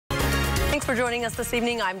Thanks for joining us this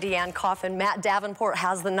evening. I'm Deanne Coffin. Matt Davenport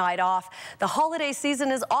has the night off. The holiday season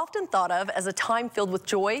is often thought of as a time filled with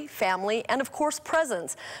joy, family, and of course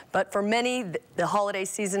presents. But for many, the holiday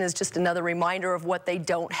season is just another reminder of what they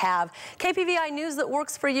don't have. KPVI News that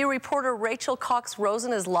works for you reporter Rachel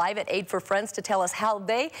Cox-Rosen is live at Aid for Friends to tell us how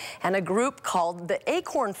they and a group called the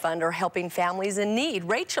Acorn Fund are helping families in need.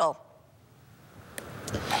 Rachel.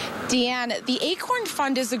 Deanne, the Acorn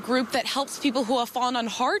Fund is a group that helps people who have fallen on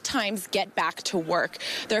hard times get back to work.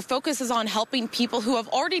 Their focus is on helping people who have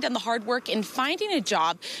already done the hard work in finding a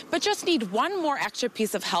job, but just need one more extra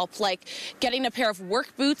piece of help, like getting a pair of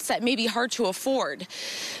work boots that may be hard to afford.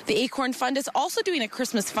 The Acorn Fund is also doing a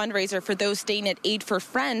Christmas fundraiser for those staying at Aid for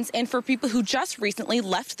Friends and for people who just recently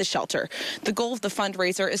left the shelter. The goal of the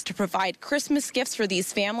fundraiser is to provide Christmas gifts for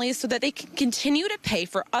these families so that they can continue to pay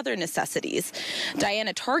for other necessities.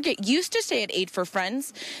 Diana Target used to stay at Aid for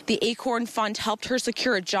Friends. The Acorn Fund helped her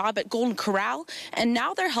secure a job at Golden Corral, and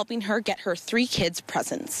now they're helping her get her 3 kids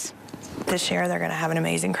presents. This year they're going to have an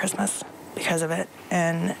amazing Christmas because of it,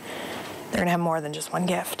 and they're going to have more than just one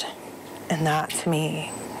gift, and that to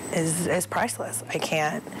me is priceless. I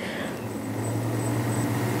can't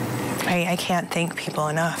thank people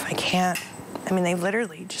enough. I mean, they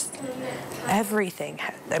literally just everything.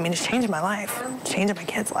 I mean, it's changed my life. It's changed my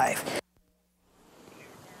kid's life.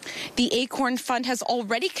 The Acorn Fund has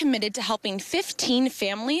already committed to helping 15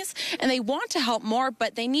 families, and they want to help more,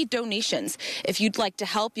 but they need donations. If you'd like to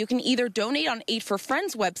help, you can either donate on Aid for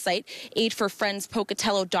Friends website,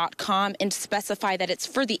 aidforfriendspocatello.com, and specify that it's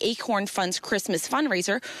for the Acorn Fund's Christmas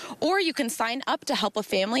fundraiser, or you can sign up to help a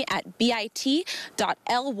family at bit.ly/AFF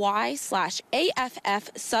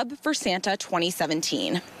Sub for Santa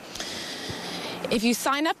 2017. If you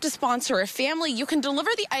sign up to sponsor a family, you can deliver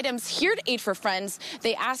the items here to Aid for Friends.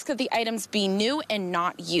 They ask that the items be new and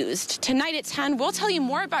not used. Tonight at 10, we'll tell you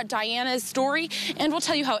more about Diana's story, and we'll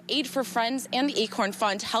tell you how Aid for Friends and the Acorn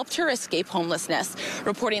Fund helped her escape homelessness.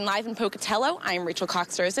 Reporting live in Pocatello, I'm Rachel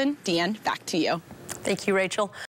Cox-Rosen. Deanne, back to you. Thank you, Rachel.